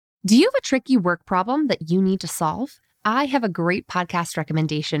Do you have a tricky work problem that you need to solve? I have a great podcast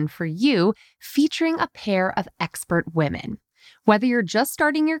recommendation for you featuring a pair of expert women. Whether you're just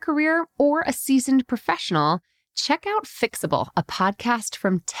starting your career or a seasoned professional, check out Fixable, a podcast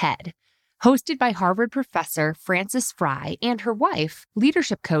from TED. Hosted by Harvard professor Frances Frei and her wife,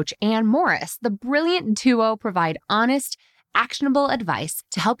 leadership coach Anne Morris, the brilliant duo provide honest, actionable advice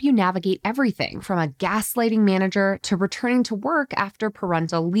to help you navigate everything from a gaslighting manager to returning to work after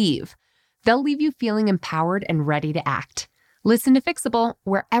parental leave. They'll leave you feeling empowered and ready to act. Listen to Fixable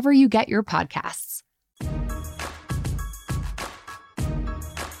wherever you get your podcasts.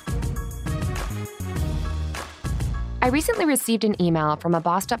 I recently received an email from a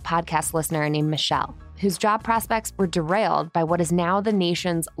Bossed Up podcast listener named Michelle, whose job prospects were derailed by what is now the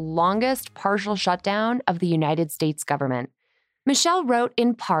nation's longest partial shutdown of the United States government. Michelle wrote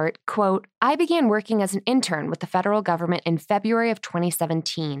in part, quote, "I began working as an intern with the federal government in February of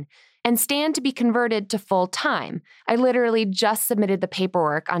 2017 and stand to be converted to full-time. I literally just submitted the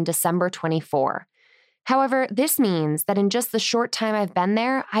paperwork on December 24. However, this means that in just the short time I've been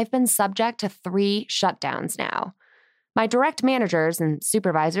there, I've been subject to 3 shutdowns now. My direct managers and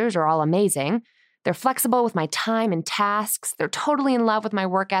supervisors are all amazing. They're flexible with my time and tasks. They're totally in love with my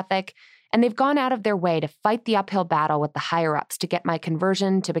work ethic. And they've gone out of their way to fight the uphill battle with the higher-ups to get my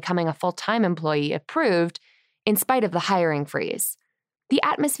conversion to becoming a full-time employee approved in spite of the hiring freeze. The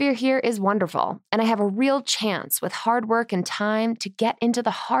atmosphere here is wonderful, and I have a real chance with hard work and time to get into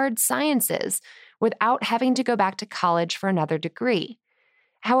the hard sciences without having to go back to college for another degree.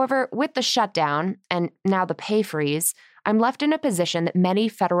 However, with the shutdown and now the pay freeze, I'm left in a position that many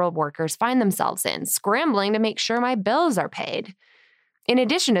federal workers find themselves in, scrambling to make sure my bills are paid. In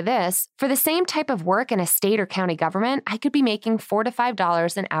addition to this, for the same type of work in a state or county government, I could be making $4 to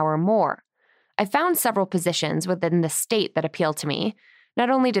 $5 an hour more. I found several positions within the state that appeal to me.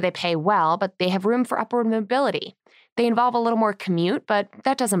 Not only do they pay well, but they have room for upward mobility. They involve a little more commute, but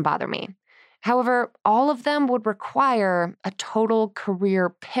that doesn't bother me. However, all of them would require a total career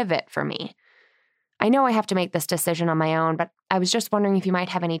pivot for me. I know I have to make this decision on my own, but I was just wondering if you might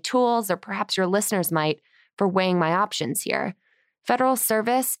have any tools, or perhaps your listeners might, for weighing my options here. Federal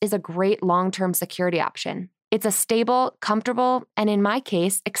service is a great long-term security option. It's a stable, comfortable, and in my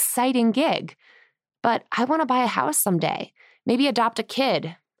case, exciting gig. But I want to buy a house someday, maybe adopt a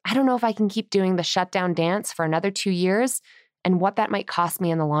kid. I don't know if I can keep doing the shutdown dance for another 2 years and what that might cost me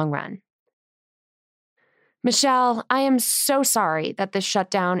in the long run. Michelle, I am so sorry that this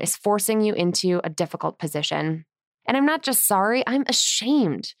shutdown is forcing you into a difficult position. And I'm not just sorry, I'm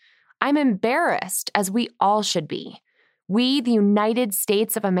ashamed. I'm embarrassed, as we all should be. We, the United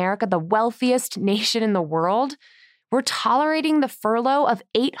States of America, the wealthiest nation in the world, we're tolerating the furlough of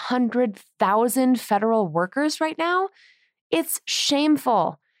 800,000 federal workers right now. It's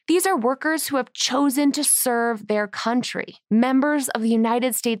shameful. These are workers who have chosen to serve their country. Members of the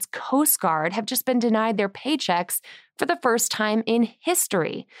United States Coast Guard have just been denied their paychecks for the first time in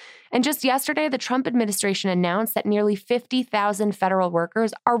history. And just yesterday, the Trump administration announced that nearly 50,000 federal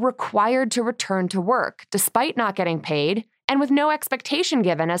workers are required to return to work, despite not getting paid, and with no expectation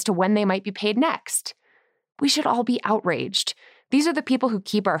given as to when they might be paid next. We should all be outraged. These are the people who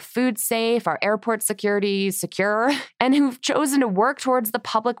keep our food safe, our airport security secure, and who've chosen to work towards the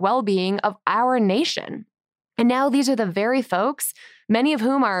public well-being of our nation. And now these are the very folks, many of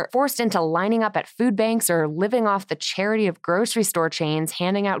whom are forced into lining up at food banks or living off the charity of grocery store chains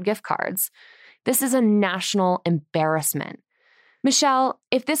handing out gift cards. This is a national embarrassment. Michelle,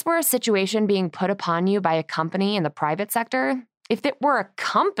 if this were a situation being put upon you by a company in the private sector, if it were a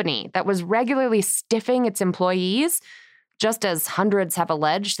company that was regularly stiffing its employees, just as hundreds have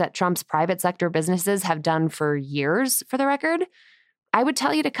alleged that Trump's private sector businesses have done for years, for the record, I would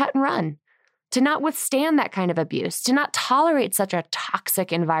tell you to cut and run, to not withstand that kind of abuse, to not tolerate such a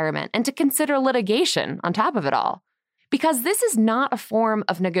toxic environment, and to consider litigation on top of it all. Because this is not a form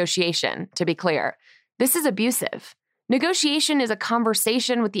of negotiation, to be clear. This is abusive. Negotiation is a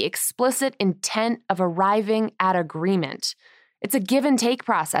conversation with the explicit intent of arriving at agreement. It's a give and take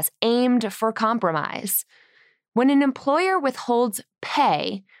process aimed for compromise. When an employer withholds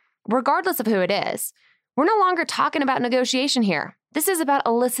pay, regardless of who it is, we're no longer talking about negotiation here. This is about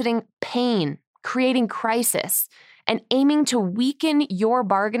eliciting pain, creating crisis, and aiming to weaken your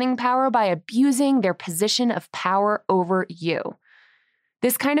bargaining power by abusing their position of power over you.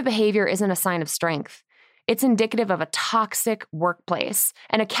 This kind of behavior isn't a sign of strength. It's indicative of a toxic workplace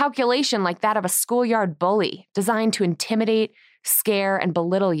and a calculation like that of a schoolyard bully designed to intimidate, scare, and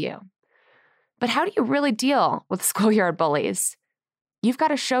belittle you. But how do you really deal with schoolyard bullies? You've got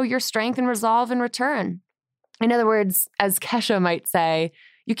to show your strength and resolve in return. In other words, as Kesha might say,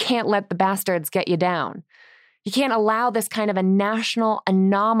 You can't let the bastards get you down. You can't allow this kind of a national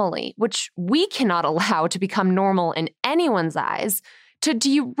anomaly, which we cannot allow to become normal in anyone's eyes, to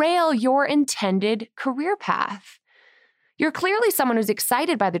derail your intended career path. You're clearly someone who's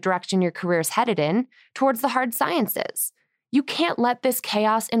excited by the direction your career is headed in, towards the hard sciences. You can't let this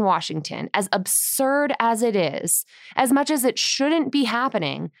chaos in Washington, as absurd as it is, as much as it shouldn't be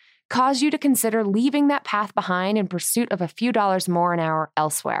happening, cause you to consider leaving that path behind in pursuit of a few dollars more an hour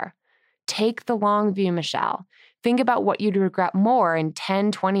elsewhere. Take the long view, Michelle. Think about what you'd regret more in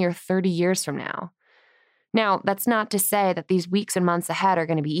 10, 20, or 30 years from now. Now, that's not to say that these weeks and months ahead are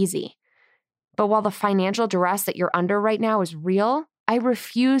going to be easy. But while the financial duress that you're under right now is real, I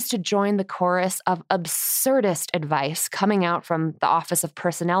refuse to join the chorus of absurdist advice coming out from the Office of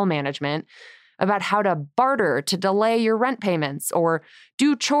Personnel Management about how to barter to delay your rent payments or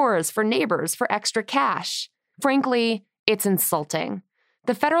do chores for neighbors for extra cash. Frankly, it's insulting.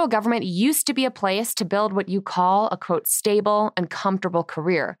 The federal government used to be a place to build what you call a, quote, stable and comfortable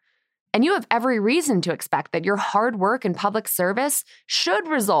career. And you have every reason to expect that your hard work and public service should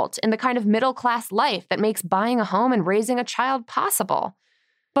result in the kind of middle-class life that makes buying a home and raising a child possible.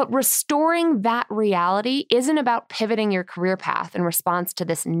 But restoring that reality isn't about pivoting your career path in response to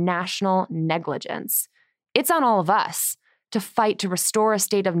this national negligence. It's on all of us to fight to restore a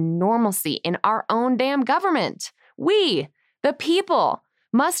state of normalcy in our own damn government. We, the people,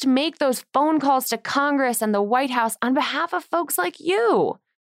 must make those phone calls to Congress and the White House on behalf of folks like you.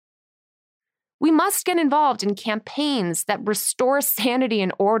 We must get involved in campaigns that restore sanity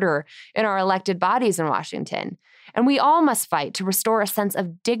and order in our elected bodies in Washington. And we all must fight to restore a sense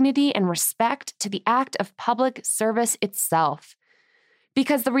of dignity and respect to the act of public service itself.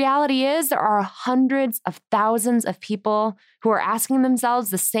 Because the reality is there are hundreds of thousands of people who are asking themselves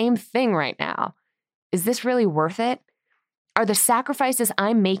the same thing right now. Is this really worth it? Are the sacrifices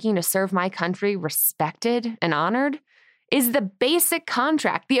I'm making to serve my country respected and honored? Is the basic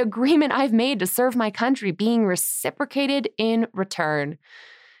contract, the agreement I've made to serve my country, being reciprocated in return?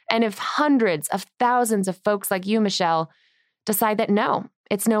 And if hundreds of thousands of folks like you, Michelle, decide that no,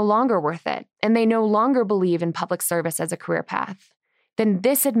 it's no longer worth it, and they no longer believe in public service as a career path, then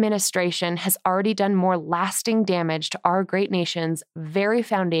this administration has already done more lasting damage to our great nation's very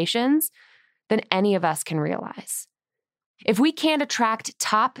foundations than any of us can realize. If we can't attract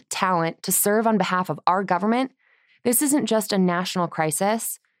top talent to serve on behalf of our government, this isn't just a national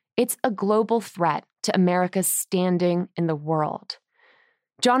crisis, it's a global threat to America's standing in the world.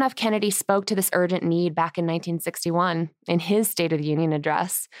 John F. Kennedy spoke to this urgent need back in 1961 in his State of the Union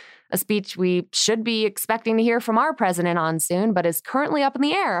address, a speech we should be expecting to hear from our president on soon, but is currently up in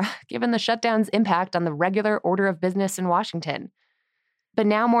the air, given the shutdown's impact on the regular order of business in Washington. But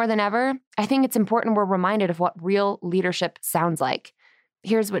now more than ever, I think it's important we're reminded of what real leadership sounds like.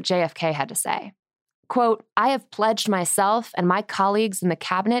 Here's what JFK had to say. Quote, I have pledged myself and my colleagues in the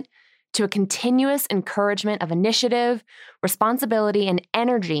cabinet to a continuous encouragement of initiative, responsibility, and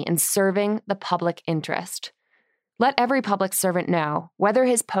energy in serving the public interest. Let every public servant know, whether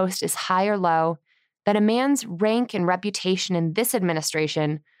his post is high or low, that a man's rank and reputation in this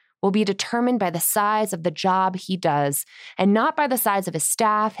administration will be determined by the size of the job he does, and not by the size of his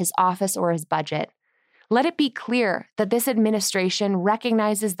staff, his office, or his budget. Let it be clear that this administration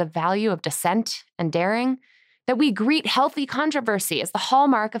recognizes the value of dissent and daring, that we greet healthy controversy as the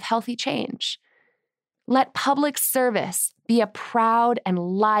hallmark of healthy change. Let public service be a proud and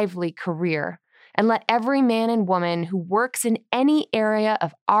lively career, and let every man and woman who works in any area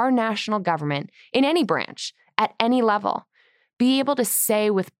of our national government, in any branch, at any level, be able to say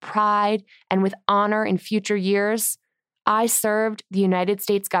with pride and with honor in future years, I served the United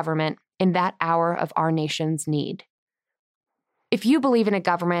States government in that hour of our nation's need. If you believe in a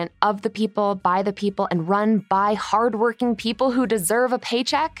government of the people, by the people, and run by hardworking people who deserve a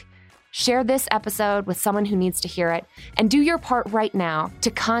paycheck, share this episode with someone who needs to hear it, and do your part right now to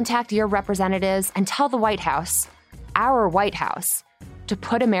contact your representatives and tell the White House, our White House, to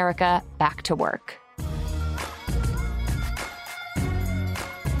put America back to work.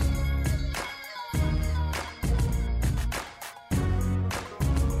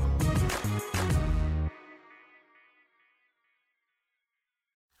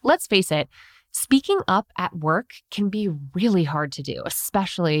 Let's face it, speaking up at work can be really hard to do,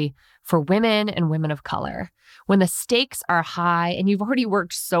 especially for women and women of color. When the stakes are high and you've already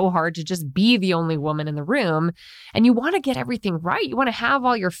worked so hard to just be the only woman in the room, and you want to get everything right, you want to have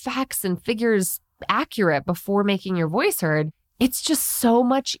all your facts and figures accurate before making your voice heard, it's just so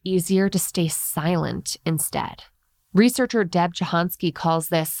much easier to stay silent instead. Researcher Deb Jahansky calls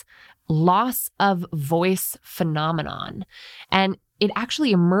this loss of voice phenomenon. And it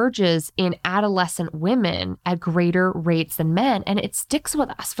actually emerges in adolescent women at greater rates than men, and it sticks with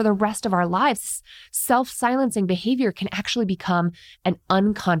us for the rest of our lives. Self-silencing behavior can actually become an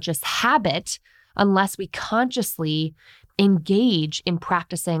unconscious habit unless we consciously engage in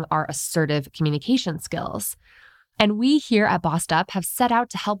practicing our assertive communication skills. And we here at Bossed Up have set out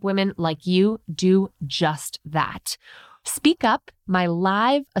to help women like you do just that. Speak Up, my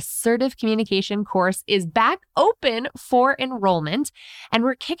live assertive communication course, is back open for enrollment, and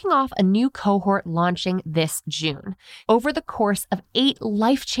we're kicking off a new cohort launching this June. Over the course of 8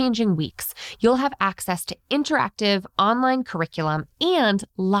 life-changing weeks, you'll have access to interactive online curriculum and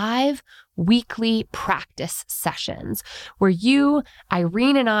live weekly practice sessions where you,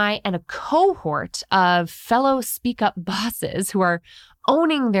 Irene, and I, and a cohort of fellow Speak Up bosses who are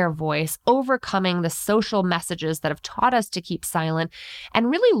owning their voice, overcoming the social messages that have taught us to keep silent, and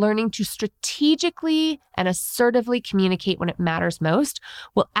really learning to strategically and assertively communicate when it matters most,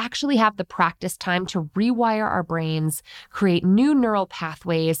 will actually have the practice time to rewire our brains, create new neural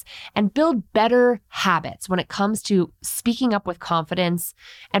pathways, and build better habits when it comes to speaking up with confidence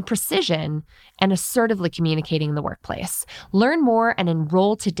and precision and assertively communicating in the workplace. Learn more and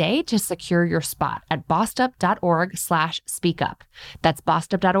enroll today to secure your spot at bossedup.org/speakup. That's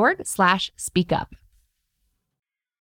bossedup.org/speakup.